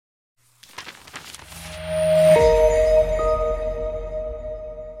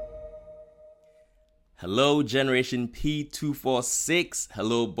Hello, Generation P246.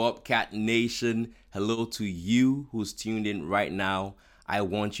 Hello, Bobcat Nation. Hello to you who's tuned in right now. I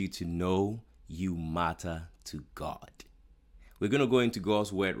want you to know you matter to God. We're going to go into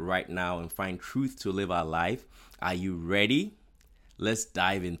God's Word right now and find truth to live our life. Are you ready? Let's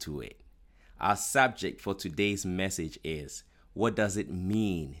dive into it. Our subject for today's message is, what does it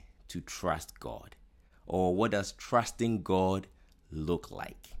mean to trust God? Or what does trusting God look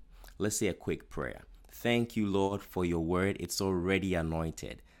like? Let's say a quick prayer. Thank you, Lord, for your word. It's already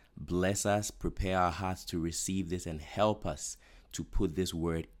anointed. Bless us, prepare our hearts to receive this, and help us to put this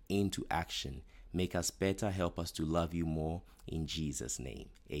word into action. Make us better. Help us to love you more. In Jesus' name,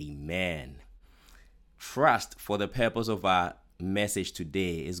 amen. Trust, for the purpose of our message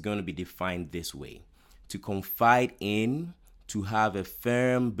today, is going to be defined this way: to confide in, to have a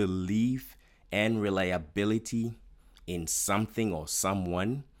firm belief and reliability in something or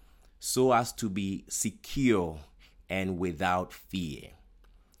someone, so as to be secure and without fear.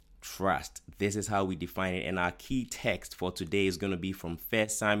 Trust. This is how we define it. And our key text for today is going to be from 1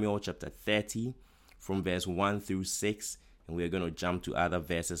 Samuel chapter 30, from verse 1 through 6. And we're going to jump to other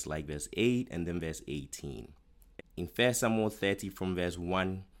verses like verse 8 and then verse 18. In 1 Samuel 30 from verse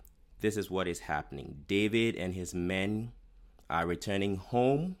 1, this is what is happening. David and his men are returning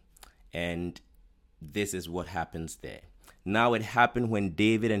home, and this is what happens there. Now it happened when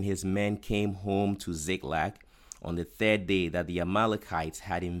David and his men came home to Ziklag on the third day that the Amalekites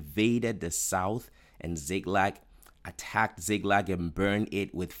had invaded the south, and Ziklag attacked Ziklag and burned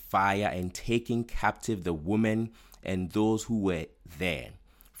it with fire, and taking captive the women and those who were there.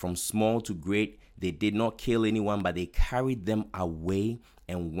 From small to great, they did not kill anyone, but they carried them away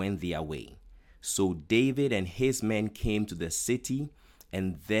and went their way. So David and his men came to the city,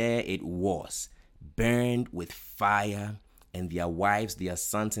 and there it was, burned with fire, and their wives, their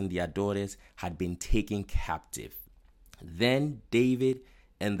sons, and their daughters had been taken captive. Then David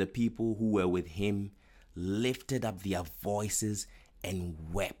and the people who were with him lifted up their voices and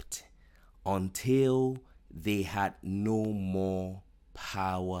wept until they had no more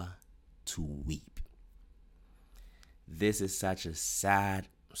power to weep. This is such a sad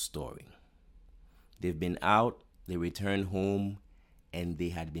story. They've been out, they returned home, and they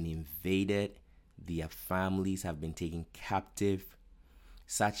had been invaded. Their families have been taken captive.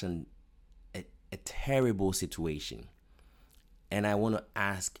 Such a terrible situation. And I want to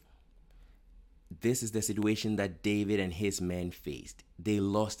ask, this is the situation that David and his men faced. They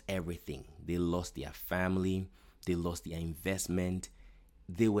lost everything. They lost their family. They lost their investment.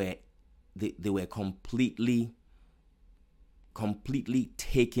 They were completely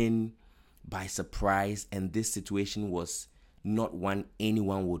taken by surprise, and this situation was not one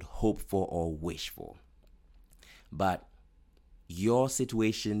anyone would hope for or wish for. But your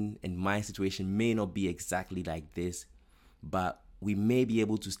situation and my situation may not be exactly like this, but we may be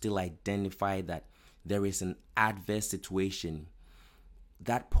able to still identify that there is an adverse situation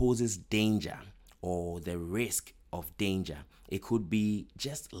that poses danger or the risk of danger. It could be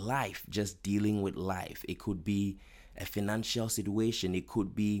just life, just dealing with life. It could be a financial situation. It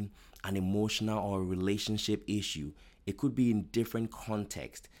could be an emotional or relationship issue. It could be in different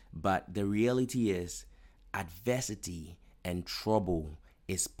contexts, but the reality is adversity and trouble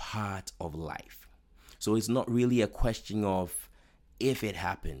is part of life. So it's not really a question of if it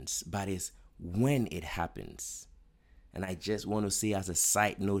happens, but it's when it happens. And I just want to say as a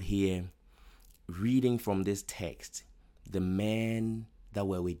side note here, reading from this text, the men that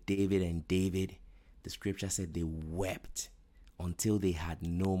were with David, the scripture said they wept until they had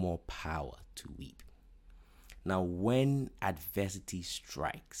no more power to weep. Now, when adversity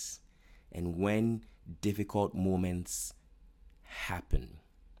strikes and when difficult moments happen,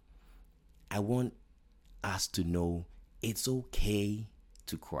 I want us to know it's okay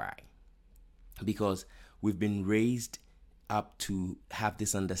to cry, because we've been raised up to have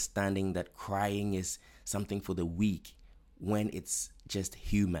this understanding that crying is something for the weak, when it's just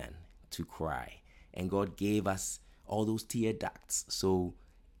human to cry. And God gave us all those tear ducts, so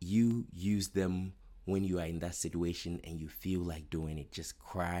you use them when you are in that situation and you feel like doing it. Just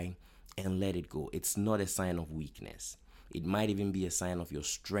cry and let it go. It's not a sign of weakness. It might even be a sign of your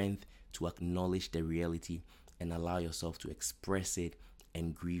strength to acknowledge the reality and allow yourself to express it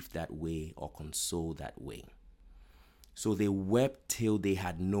and grieve that way or console that way. So they wept till they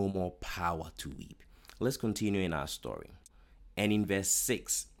had no more power to weep. Let's continue in our story. And in verse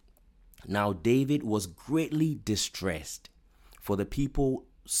 6, now David was greatly distressed, for the people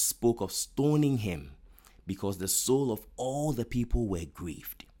spoke of stoning him, because the soul of all the people were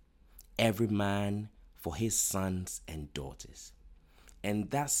grieved, every man for his sons and daughters.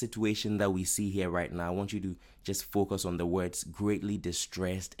 And that situation that we see here right now, I want you to just focus on the words greatly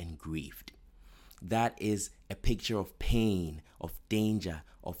distressed and grieved. That is a picture of pain, of danger,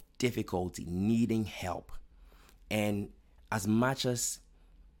 of difficulty, needing help. And as much as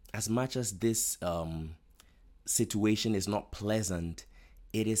this situation is not pleasant,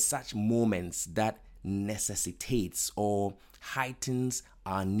 it is such moments that necessitates or heightens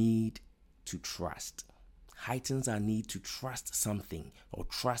our need to trust. Heightens our need to trust something or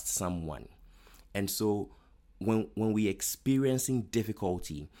trust someone. And so when we experiencing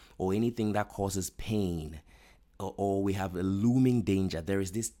difficulty or anything that causes pain, or we have a looming danger, there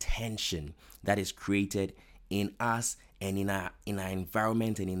is this tension that is created in us and in our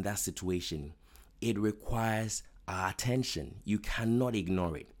environment and in that situation. It requires our attention. You cannot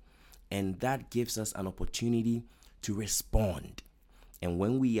ignore it. And that gives us an opportunity to respond. And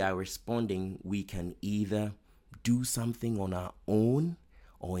when we are responding, we can either do something on our own,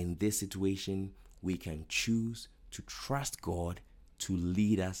 or in this situation, we can choose to trust God to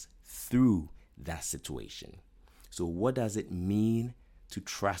lead us through that situation. So what does it mean to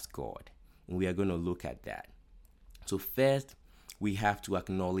trust God? And we are going to look at that. So first, we have to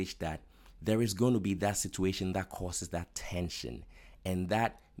acknowledge that there is going to be that situation that causes that tension. And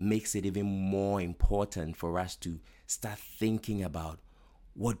that makes it even more important for us to start thinking about,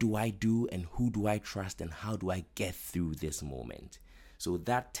 what do I do and who do I trust and how do I get through this moment? So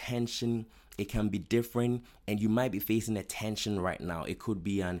that tension, it can be different, and you might be facing a tension right now. It could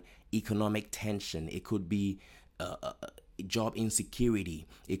be an economic tension. It could be job insecurity.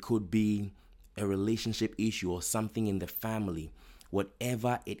 It could be a relationship issue or something in the family.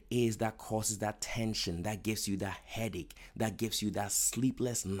 Whatever it is that causes that tension, that gives you that headache, that gives you that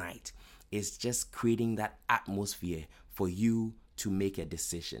sleepless night, it's just creating that atmosphere for you to make a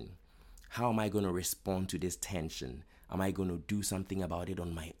decision. How am I going to respond to this tension? Am I going to do something about it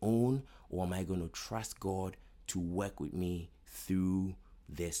on my own, or am I going to trust God to work with me through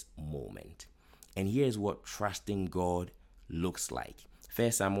this moment? And here's what trusting God looks like.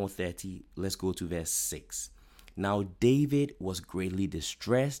 1 Samuel 30, let's go to verse 6. Now David was greatly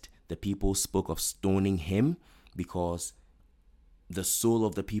distressed. The people spoke of stoning him because the soul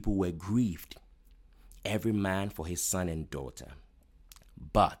of the people were grieved, every man for his son and daughter.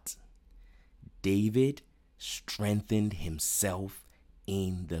 But David strengthened himself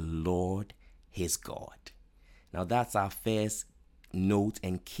in the Lord his God. Now that's our first note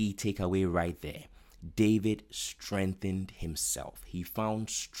and key takeaway right there. David strengthened himself. He found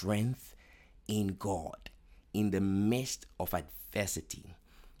strength in God. In the midst of adversity,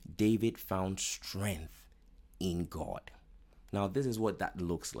 David found strength in God. Now this is what that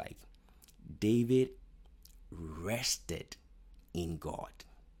looks like. David rested in God.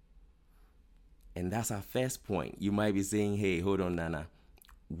 And that's our first point. You might be saying, hey, hold on, Nana.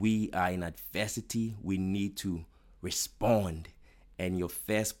 We are in adversity. We need to respond. And your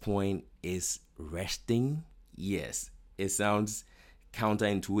first point is resting. Yes, it sounds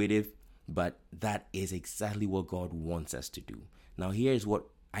counterintuitive, but that is exactly what God wants us to do. Now, here's what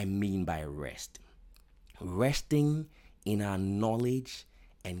I mean by rest. Resting in our knowledge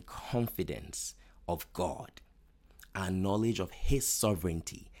and confidence of God, our knowledge of His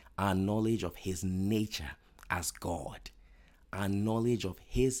sovereignty, our knowledge of His nature as God, our knowledge of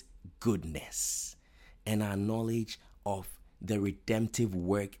His goodness, and our knowledge of the redemptive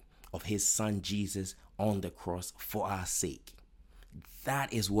work of His Son Jesus on the cross for our sake.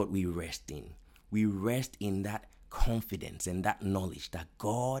 That is what we rest in. We rest in that confidence and that knowledge that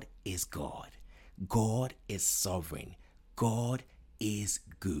God is God. God is sovereign. God is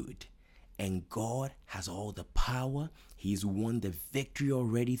good. And God has all the power. He's won the victory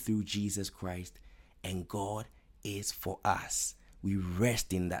already through Jesus Christ. And God is for us. We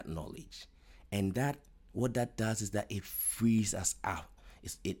rest in that knowledge. And that what that does is that it frees us up.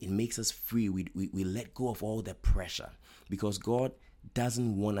 It makes us free. We let go of all the pressure, because God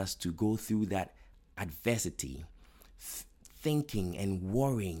doesn't want us to go through that adversity thinking and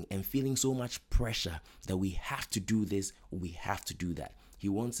worrying and feeling so much pressure that we have to do this or we have to do that. He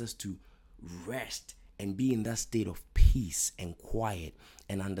wants us to rest and be in that state of peace and quiet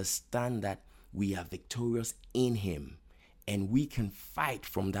and understand that we are victorious in Him, and we can fight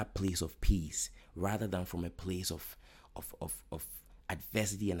from that place of peace rather than from a place of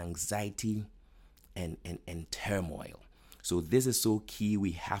adversity and anxiety and turmoil. So this is so key.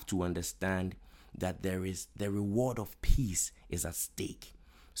 We have to understand that there is the reward of peace is at stake.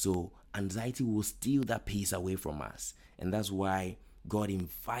 So anxiety will steal that peace away from us. And that's why God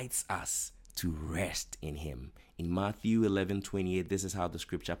invites us to rest in Him, In Matthew 11:28, this is how the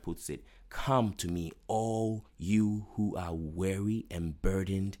scripture puts it. Come to me, all you who are weary and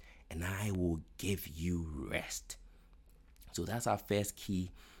burdened, and I will give you rest. So that's our first key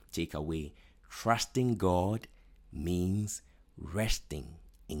takeaway. Trusting God means resting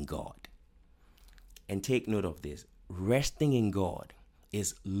in God. And take note of this. Resting in God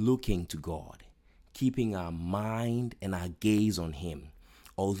is looking to God, keeping our mind and our gaze on Him.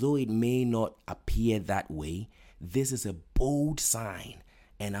 Although it may not appear that way, this is a bold sign,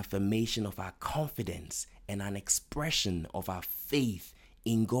 an affirmation of our confidence, and an expression of our faith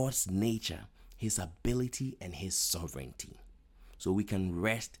in God's nature, His ability, and His sovereignty. So we can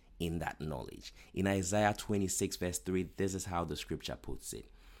rest in that knowledge. In Isaiah 26 verse 3, this is how the scripture puts it.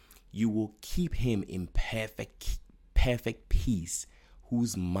 You will keep him in perfect peace,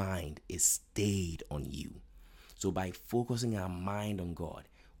 whose mind is stayed on you. So by focusing our mind on God,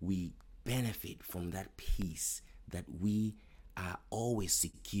 we benefit from that peace that we are always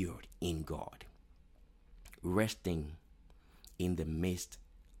secured in God. Resting in the midst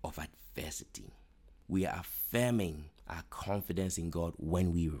of adversity. We are affirming our confidence in God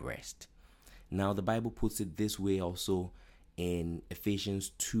when we rest. Now, the Bible puts it this way also in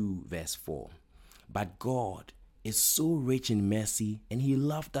Ephesians 2 verse 4. But God is so rich in mercy, and He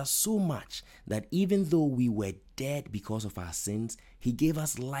loved us so much that even though we were dead because of our sins, He gave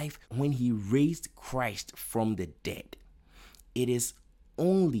us life when He raised Christ from the dead. It is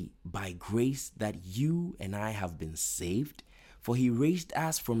only by grace that you and I have been saved, for He raised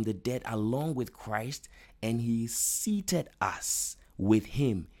us from the dead along with Christ, and He seated us with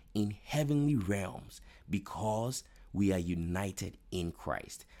Him in heavenly realms because we are united in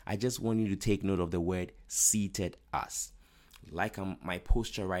Christ. I just want you to take note of the word seated us. Like my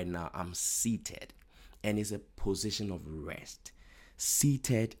posture right now, I'm seated, and it's a position of rest.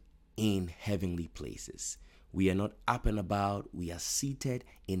 Seated in heavenly places. We are not up and about. We are seated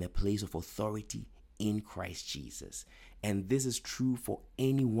in a place of authority in Christ Jesus. And this is true for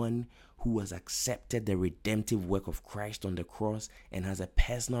anyone who has accepted the redemptive work of Christ on the cross and has a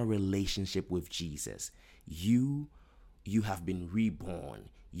personal relationship with Jesus. You have been reborn.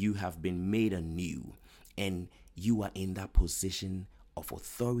 You have been made anew. And you are in that position of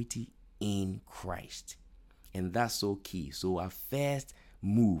authority in Christ. And that's so key. So our first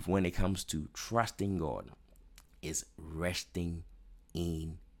move when it comes to trusting God is resting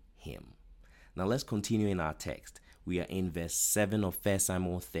in Him. Now let's continue in our text. We are in verse 7 of 1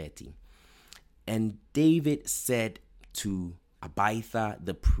 Samuel 30. And David said to Abiathar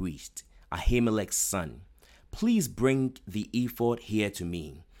the priest, Ahimelech's son, please bring the ephod here to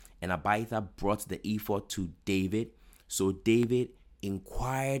me. And Abiathar brought the ephod to David. So David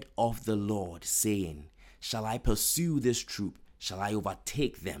inquired of the Lord, saying, shall I pursue this troop? Shall I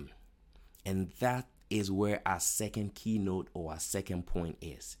overtake them? And that is where our second keynote or our second point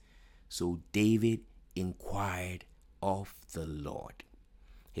is. So David inquired of the Lord.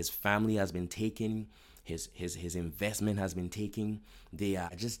 His family has been taken. His investment has been taken. They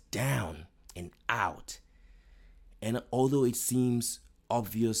are just down and out. And although it seems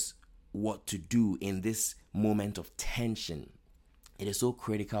obvious what to do in this moment of tension, it is so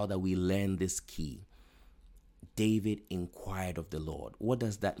critical that we learn this key. David inquired of the Lord. What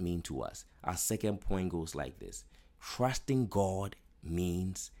does that mean to us? Our second point goes like this. Trusting God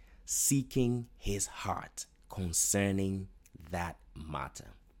means seeking His heart concerning that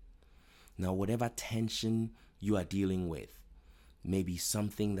matter. Now, whatever tension you are dealing with, maybe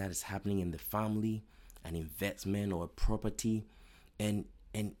something that is happening in the family, an investment or a property, and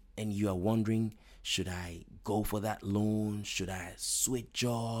you are wondering, should I go for that loan? Should I switch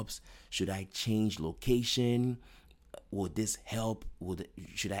jobs? Should I change location? Would this help?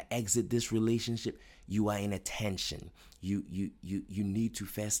 Should I exit this relationship? You are in a tension. You need to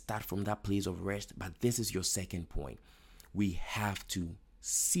first start from that place of rest. But this is your second point. We have to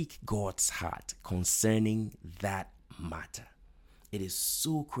seek God's heart concerning that matter. It is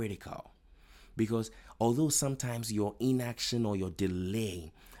so critical, because although sometimes your inaction or your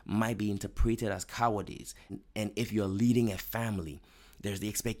delay might be interpreted as cowardice, and if you're leading a family, there's the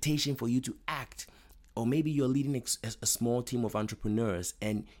expectation for you to act. Or maybe you're leading a small team of entrepreneurs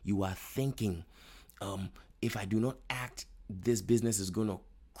and you are thinking, if I do not act, this business is going to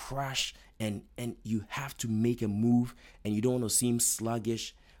crash, and you have to make a move, and you don't want to seem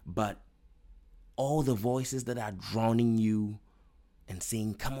sluggish, but all the voices that are drowning you and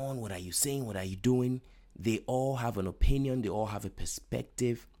saying, come on, what are you saying? What are you doing? They all have an opinion. They all have a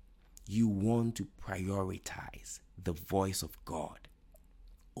perspective. You want to prioritize the voice of God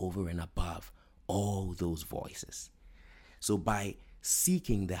over and above all those voices. So by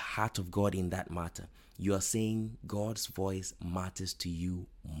seeking the heart of God in that matter, you are saying God's voice matters to you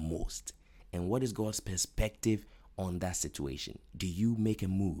most. And what is God's perspective on that situation? Do you make a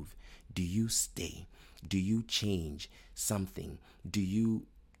move? Do you stay? Do you change something? Do you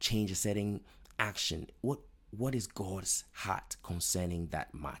change a certain action? What is God's heart concerning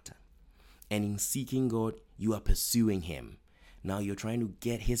that matter? And in seeking God, you are pursuing Him. Now you're trying to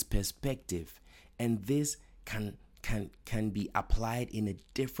get His perspective, and this can be applied in a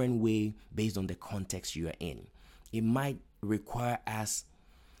different way based on the context you are in. It might require us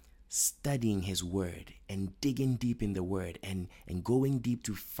studying His word and digging deep in the word and going deep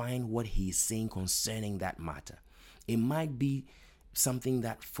to find what He is saying concerning that matter. It might be something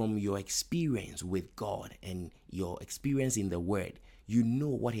that from your experience with God and your experience in the word, you know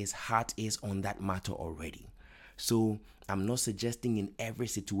what His heart is on that matter already. So I'm not suggesting in every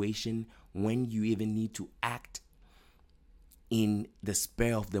situation when you even need to act in the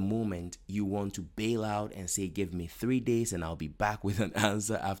spur of the moment, you want to bail out and say, give me 3 days and I'll be back with an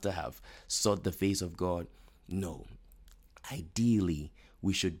answer after I have sought the face of God. No. Ideally,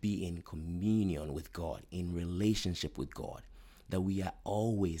 we should be in communion with God, in relationship with God, that we are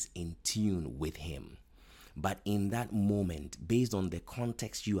always in tune with Him. But in that moment, based on the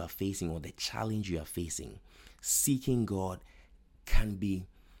context you are facing or the challenge you are facing, seeking God can be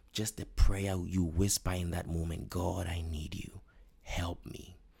just a prayer you whisper in that moment. God, I need you. Help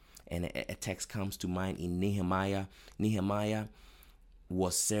me. And a text comes to mind in Nehemiah. Nehemiah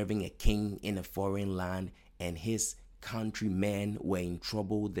was serving a king in a foreign land, and his countrymen were in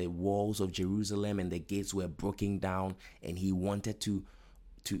trouble. The walls of Jerusalem and the gates were broken down, and he wanted to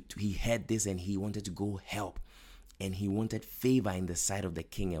he heard this and he wanted to go help. And he wanted favor in the sight of the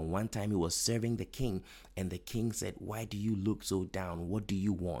king. And one time he was serving the king, and the king said, why do you look so down? What do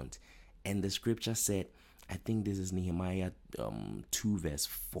you want? And the scripture said, I think this is Nehemiah 2 verse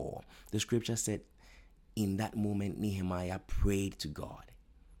 4. The scripture said, in that moment, Nehemiah prayed to God.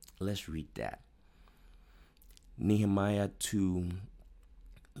 Let's read that. Nehemiah 2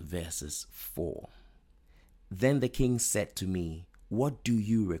 verses 4. Then the king said to me, what do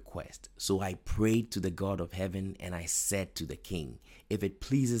you request? So I prayed to the God of heaven, and I said to the king, if it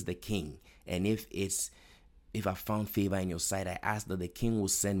pleases the king, and if I found favor in your sight, I ask that the king will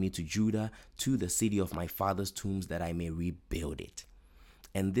send me to Judah, to the city of my father's tombs, that I may rebuild it.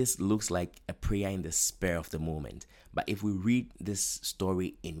 And this looks like a prayer in the spur of the moment. But if we read this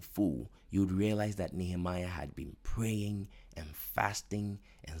story in full, you'd realize that Nehemiah had been praying and fasting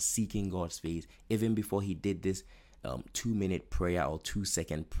and seeking God's face even before he did this 2-minute prayer or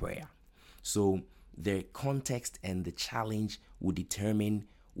 2-second prayer. So the context and the challenge will determine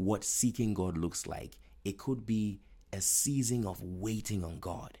what seeking God looks like. It could be a season of waiting on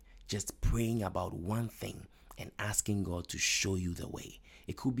God, just praying about one thing and asking God to show you the way.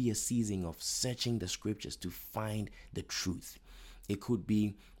 It could be a season of searching the scriptures to find the truth. It could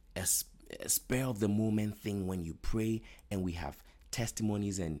be a spur of the moment thing when you pray, and we have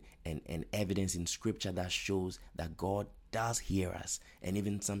testimonies and evidence in scripture that shows that God does hear us. And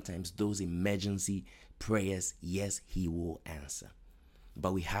even sometimes those emergency prayers, yes, He will answer.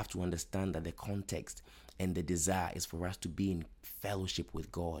 But we have to understand that the context and the desire is for us to be in fellowship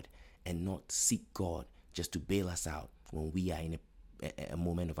with God and not seek God just to bail us out when we are in a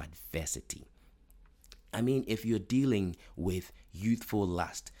moment of adversity. I mean, if you're dealing with youthful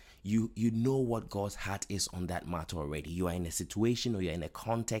lust, you know what God's heart is on that matter already. You are in a situation or you're in a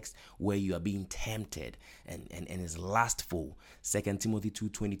context where you are being tempted and is lustful. 2 Timothy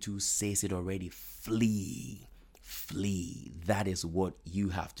 2:22 says it already. Flee. That is what you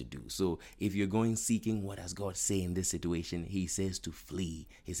have to do. So if you're going seeking, what does God say in this situation? He says to flee.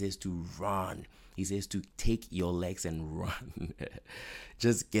 He says to run. He says to take your legs and run.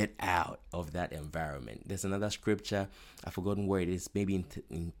 Just get out of that environment. There's another scripture, I've forgotten where it is, maybe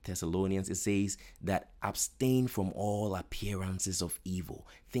in Thessalonians. It says that abstain from all appearances of evil,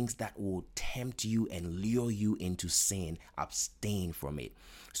 things that will tempt you and lure you into sin. Abstain from it.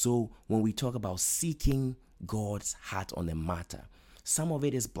 So when we talk about seeking God's heart on the matter, some of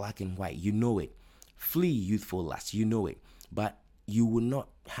it is black and white. You know it. Flee youthful lust. You know it. But you will not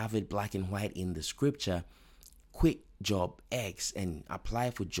have it black and white in the scripture. Quit job X and apply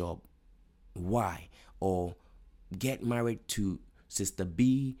for job Y, or get married to sister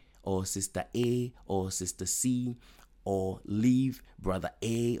B or sister A or sister C, or leave brother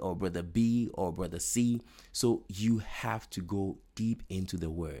A or brother B or brother C. So you have to go deep into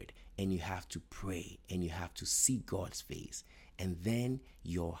the word, and you have to pray, and you have to seek God's face, and then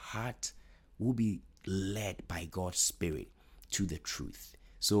your heart will be led by God's Spirit to the truth.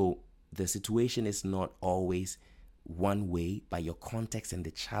 So the situation is not always one way, but your context and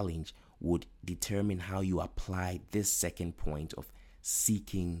the challenge would determine how you apply this second point of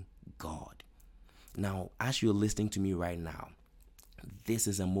seeking God. Now, as you're listening to me right now, this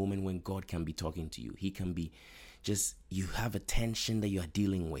is a moment when God can be talking to you. He can be just, you have a tension that you are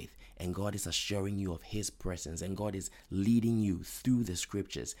dealing with, and God is assuring you of His presence, and God is leading you through the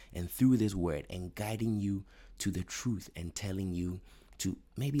scriptures and through this word and guiding you to the truth and telling you to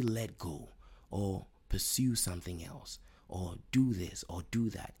maybe let go or pursue something else or do this or do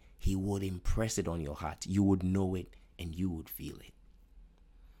that. He would impress it on your heart. You would know it and you would feel it.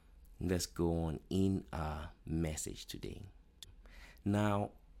 Let's go on in our message today.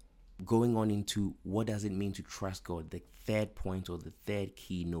 Now, going on into what does it mean to trust God, the third point or the third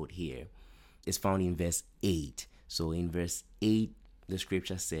keynote here is found in verse 8. So in verse 8, the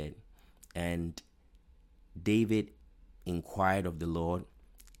scripture said, "And David inquired of the Lord,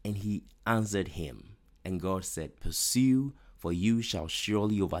 and He answered him. And God said, Pursue, for you shall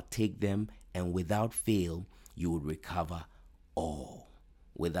surely overtake them, and without fail you will recover all."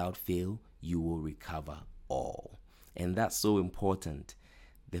 Without fail, you will recover all. And that's so important.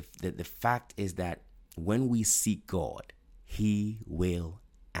 The fact is that when we seek God, He will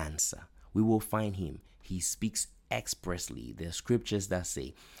answer. We will find Him. He speaks expressly. There are scriptures that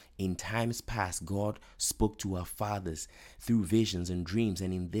say, in times past, God spoke to our fathers through visions and dreams.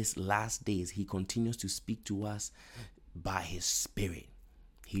 And in these last days, He continues to speak to us by His Spirit.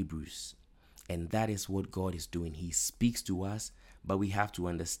 Hebrews. And that is what God is doing. He speaks to us, but we have to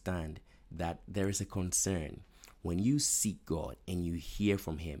understand that there is a concern. When you seek God and you hear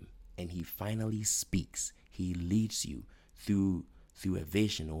from Him and He finally speaks, He leads you through a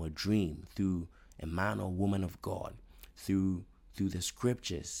vision or a dream, through a man or woman of God, through the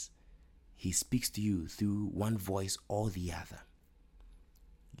scriptures. He speaks to you through one voice or the other.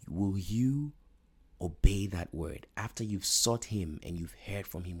 Will you obey that word? After you've sought Him and you've heard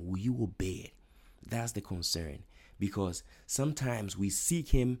from Him, will you obey it? That's the concern. Because sometimes we seek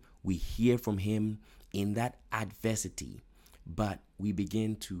Him, we hear from Him in that adversity, but we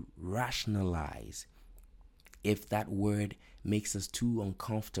begin to rationalize. If that word makes us too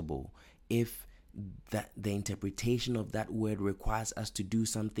uncomfortable, if that the interpretation of that word requires us to do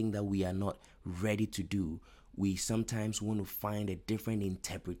something that we are not ready to do, we sometimes want to find a different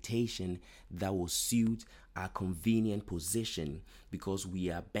interpretation that will suit our convenient position because we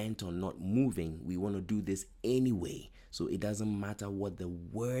are bent on not moving. We want to do this anyway. So it doesn't matter what the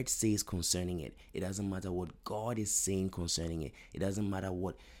word says concerning it. It doesn't matter what God is saying concerning it. It doesn't matter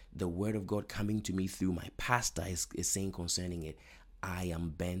what the word of God coming to me through my pastor is saying concerning it. I am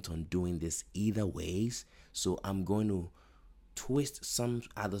bent on doing this either ways. So I'm going to twist some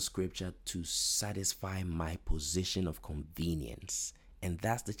other scripture to satisfy my position of convenience. And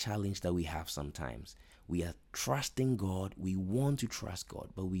that's the challenge that we have sometimes. We are trusting God. We want to trust God,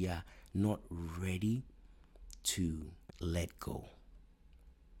 but we are not ready to let go.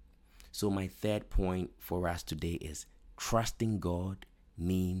 So my third point for us today is trusting God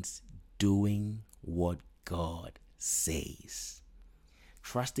means doing what God says.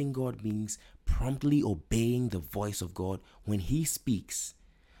 Trusting God means promptly obeying the voice of God when He speaks.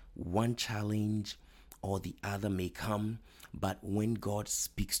 One challenge or the other may come, but when God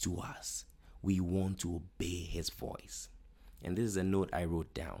speaks to us, we want to obey His voice. And this is a note I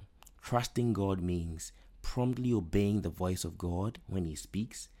wrote down. Trusting God means promptly obeying the voice of God when He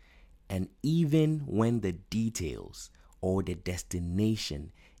speaks, and even when the details or the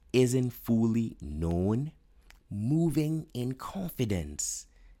destination isn't fully known, moving in confidence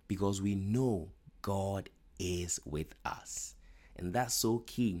because we know God is with us. And that's so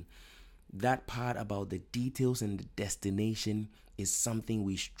key. That part about the details and the destination is something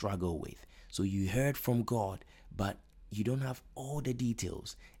we struggle with. So you heard from God, but you don't have all the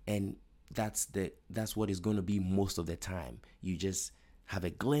details, and that's what is going to be most of the time. You just have a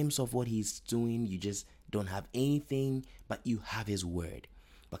glimpse of what He's doing. You just don't have anything, but you have His word.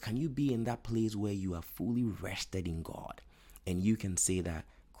 But can you be in that place where you are fully rested in God and you can say that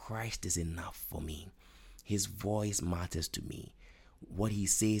Christ is enough for me? His voice matters to me. What He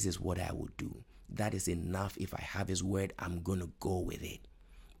says is what I will do. That is enough. If I have His word, I'm going to go with it.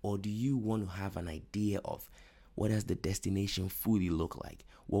 Or do you want to have an idea of what does the destination fully look like?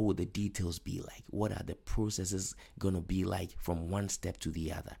 What will the details be like? What are the processes going to be like from one step to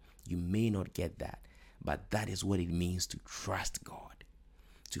the other? You may not get that, but that is what it means to trust God,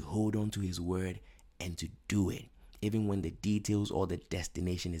 to hold on to His word and to do it, even when the details or the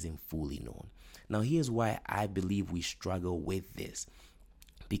destination isn't fully known. Now, here's why I believe we struggle with this,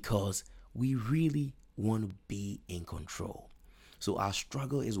 because we really want to be in control. So our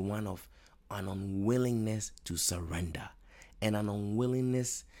struggle is one of an unwillingness to surrender and an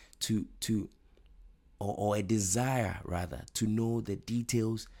unwillingness or a desire rather to know the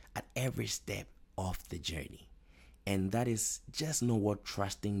details at every step of the journey. And that is just not what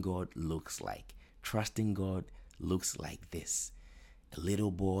trusting God looks like. Trusting God looks like this: a little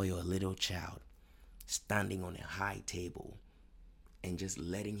boy or a little child standing on a high table and just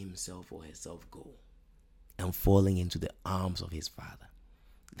letting himself or herself go and falling into the arms of his father.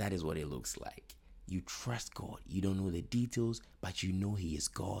 That is what it looks like. You trust God. You don't know the details, but you know He is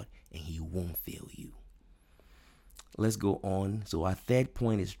God and He won't fail you. Let's go on. So our third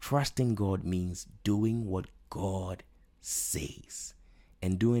point is trusting God means doing what God says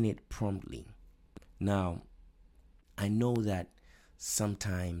and doing it promptly. Now, I know that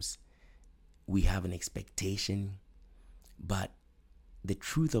sometimes we have an expectation, but the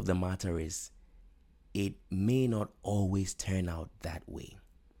truth of the matter is it may not always turn out that way.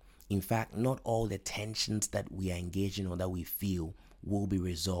 In fact, not all the tensions that we are engaged in or that we feel will be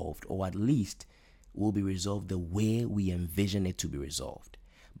resolved, or at least will be resolved the way we envision it to be resolved.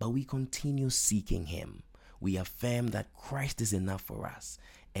 But we continue seeking Him. We affirm that Christ is enough for us,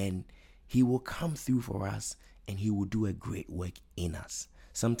 and He will come through for us, and He will do a great work in us.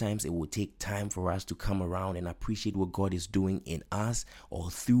 Sometimes it will take time for us to come around and appreciate what God is doing in us,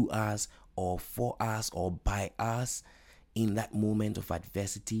 or through us, or for us, or by us in that moment of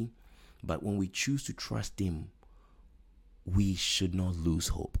adversity. But when we choose to trust Him, we should not lose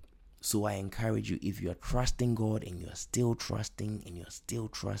hope. So I encourage you, if you are trusting God and you're still trusting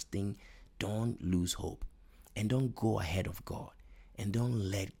don't lose hope, and don't go ahead of God, and don't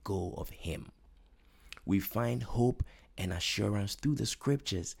let go of Him. We find hope and assurance through the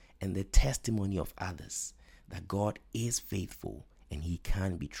scriptures and the testimony of others that God is faithful and He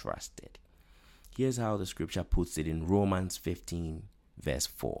can be trusted. Here's how the scripture puts it in Romans 15 verse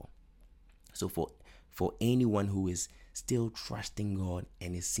 4. So for anyone who is still trusting God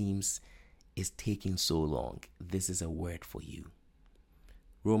and it seems it's taking so long, this is a word for you.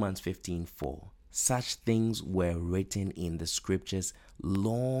 Romans 15:4. Such things were written in the scriptures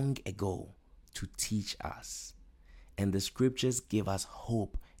long ago to teach us. And the scriptures give us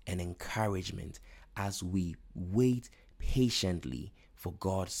hope and encouragement as we wait patiently for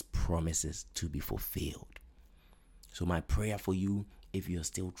God's promises to be fulfilled. So my prayer for you, if you're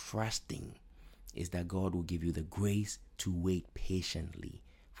still trusting, is that God will give you the grace to wait patiently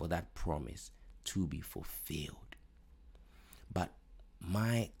for that promise to be fulfilled. But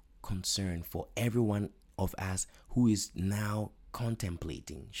my concern for every one of us who is now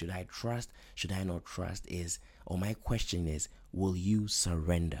contemplating, should I trust, should I not trust, my question is, will you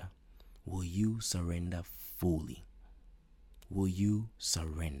surrender? Will you surrender fully? Will you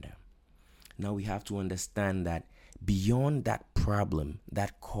surrender? Now we have to understand that beyond that problem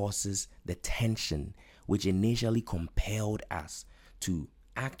that causes the tension which initially compelled us to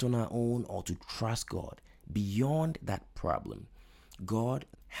act on our own or to trust God, beyond that problem, God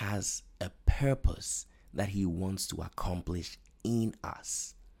has a purpose that He wants to accomplish in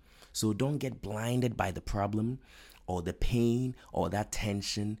us. So don't get blinded by the problem or the pain or that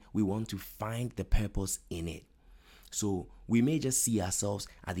tension. We want to find the purpose in it. So we may just see ourselves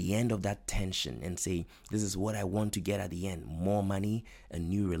at the end of that tension and say, this is what I want to get at the end: more money, a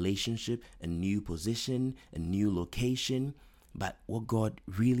new relationship, a new position, a new location. But what God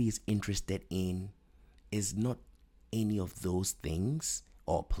really is interested in is not any of those things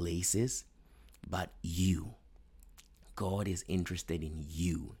or places, but you. God is interested in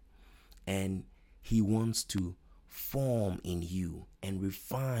you, and He wants to form in you and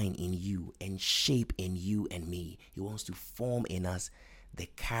refine in you and shape in you and me. He wants to form in us the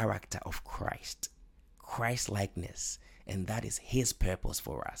character of Christ, Christ-likeness, and that is His purpose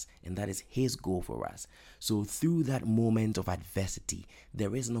for us, and that is His goal for us. So through that moment of adversity,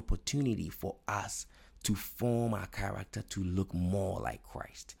 there is an opportunity for us to form our character to look more like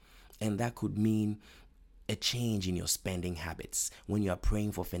Christ. And that could mean a change in your spending habits when you are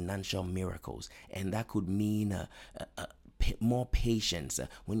praying for financial miracles, and that could mean more patience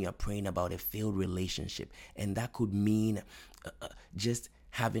when you are praying about a failed relationship, and that could mean just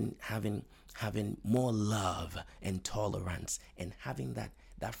having more love and tolerance, and having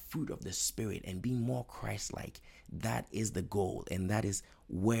that fruit of the Spirit and being more Christ-like. That is the goal, and that is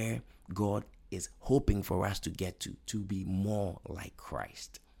where God is hoping for us to get to be more like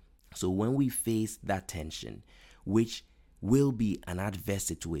Christ. So when we face that tension, which will be an adverse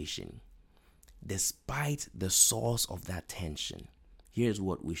situation, despite the source of that tension, here's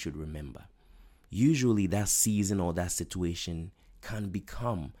what we should remember. Usually that season or that situation can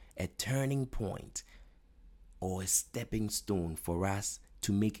become a turning point or a stepping stone for us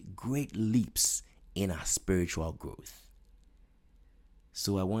to make great leaps in our spiritual growth.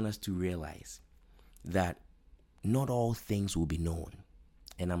 So I want us to realize that not all things will be known.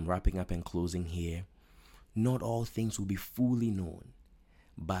 And I'm wrapping up and closing here. Not all things will be fully known,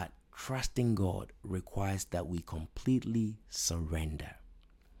 but trusting God requires that we completely surrender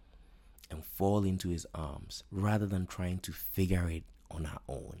and fall into His arms rather than trying to figure it on our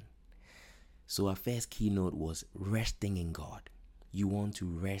own. So our first keynote was resting in God. You want to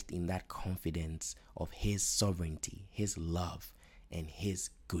rest in that confidence of His sovereignty, His love, and His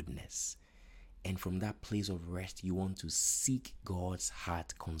goodness. And from that place of rest, you want to seek God's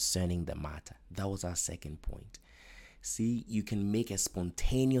heart concerning the matter. That was our second point. See, you can make a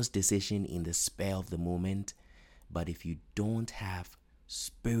spontaneous decision in the spur of the moment, but if you don't have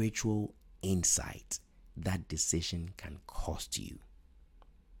spiritual insight, that decision can cost you.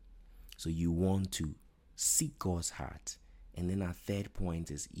 So you want to seek God's heart. And then our third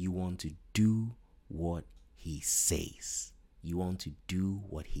point is you want to do what He says. You want to do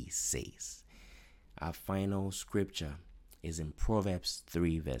what He says. Our final scripture is in Proverbs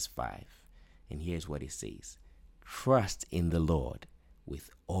 3 verse 5. And here's what it says. Trust in the Lord with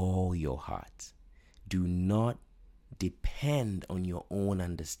all your heart. Do not depend on your own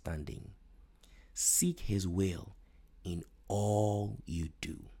understanding. Seek His will in all you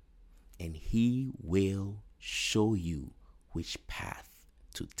do, and He will show you which path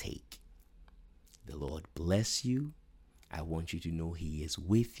to take. The Lord bless you. I want you to know He is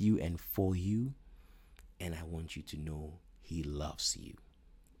with you and for you, and I want you to know He loves you.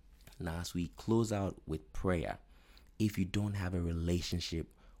 Now, as we close out with prayer, if you don't have a relationship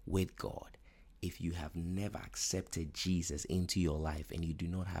with God, if you have never accepted Jesus into your life and you do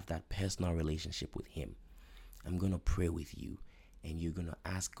not have that personal relationship with Him, I'm going to pray with you and you're going to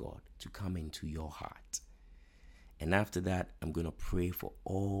ask God to come into your heart. And after that, I'm going to pray for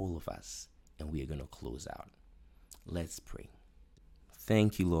all of us and we are going to close out. Let's pray.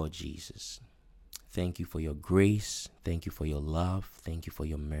 Thank you, Lord Jesus. Thank you for your grace. Thank you for your love. Thank you for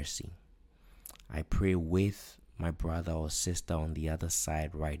your mercy. I pray with my brother or sister on the other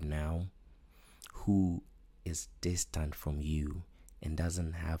side right now who is distant from you and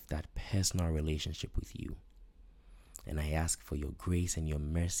doesn't have that personal relationship with you. And I ask for your grace and your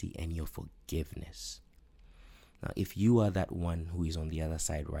mercy and your forgiveness. Now, if you are that one who is on the other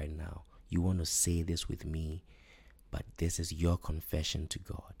side right now, you want to say this with me, but this is your confession to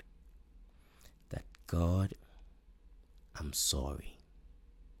God. That God, I'm sorry.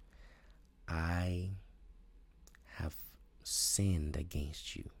 I have sinned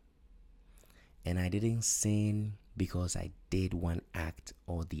against you. And I didn't sin because I did one act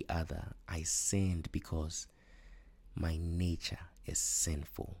or the other. I sinned because my nature is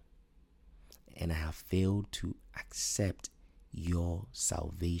sinful. And I have failed to accept your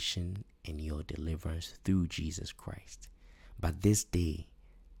salvation and your deliverance through Jesus Christ. But this day,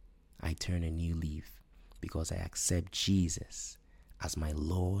 I turn a new leaf because I accept Jesus as my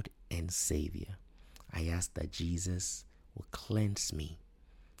Lord and Savior. I ask that Jesus will cleanse me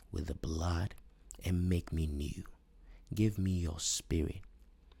with the blood and make me new. Give me your spirit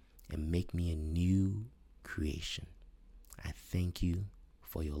and make me a new creation. I thank you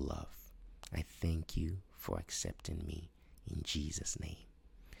for your love. I thank you for accepting me in Jesus' name.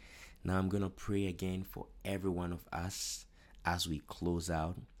 Now I'm going to pray again for every one of us as we close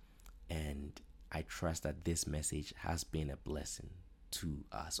out, and I trust that this message has been a blessing to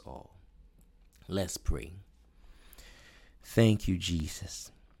us all. Let's pray. Thank you,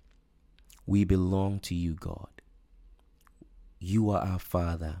 Jesus. We belong to you, God. You are our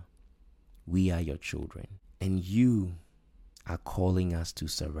Father. We are your children. And you are calling us to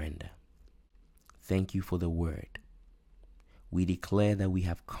surrender. Thank you for the word. We declare that we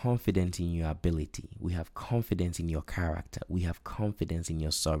have confidence in your ability. We have confidence in your character. We have confidence in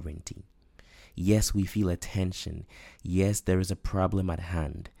your sovereignty. Yes, we feel a tension. Yes, there is a problem at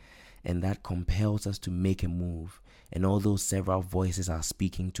hand. And that compels us to make a move. And although several voices are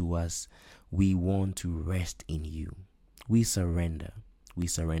speaking to us, we want to rest in you. We surrender. We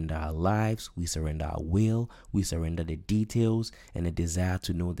surrender our lives. We surrender our will. We surrender the details and the desire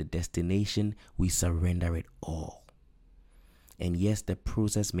to know the destination. We surrender it all. And yes, the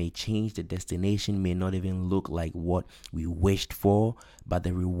process may change. The destination may not even look like what we wished for, but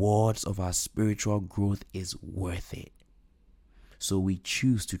the rewards of our spiritual growth is worth it. So we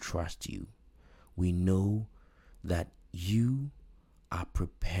choose to trust you. We know that you are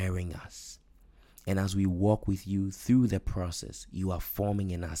preparing us. And as we walk with you through the process, you are forming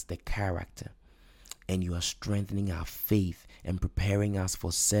in us the character and you are strengthening our faith and preparing us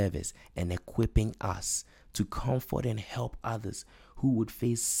for service and equipping us to comfort and help others who would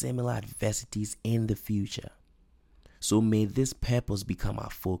face similar adversities in the future. So may this purpose become our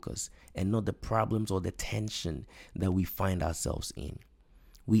focus and not the problems or the tension that we find ourselves in.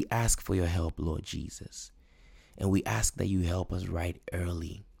 We ask for your help, Lord Jesus, and we ask that you help us right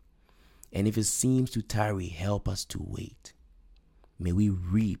early. And if it seems to tarry, help us to wait. May we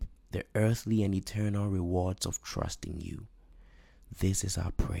reap the earthly and eternal rewards of trusting you. This is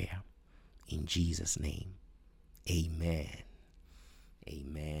our prayer. In Jesus' name, amen.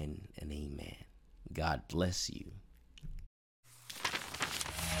 Amen and amen. God bless you.